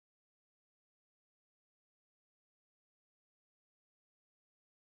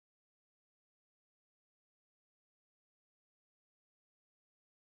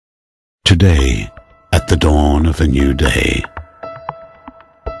Today, at the dawn of a new day,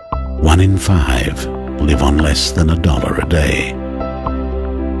 1 in 5 live on less than $1 a day.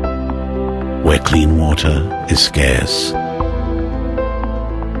 Where clean water is scarce,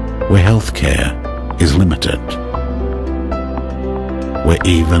 where healthcare is limited, where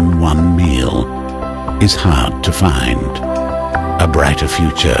even one meal is hard to find, a brighter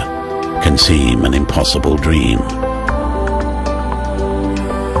future can seem an impossible dream.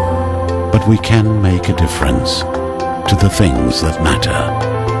 But we can make a difference to the things that matter.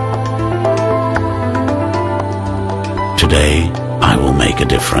 Today, I will make a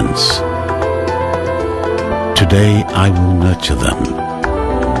difference. Today, I will nurture them.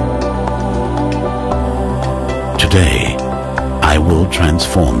 Today, I will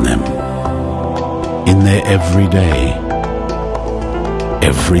transform them in their every day,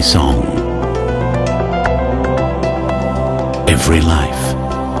 every song, every life,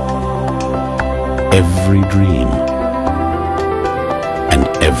 every dream, and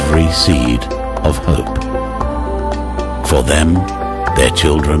every seed of hope. For them, their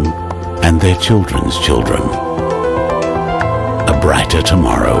children, and their children's children, a brighter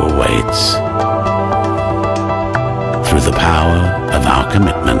tomorrow awaits. Through the power of our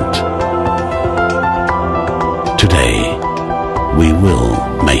commitment, today we will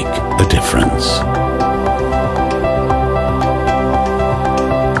make a difference.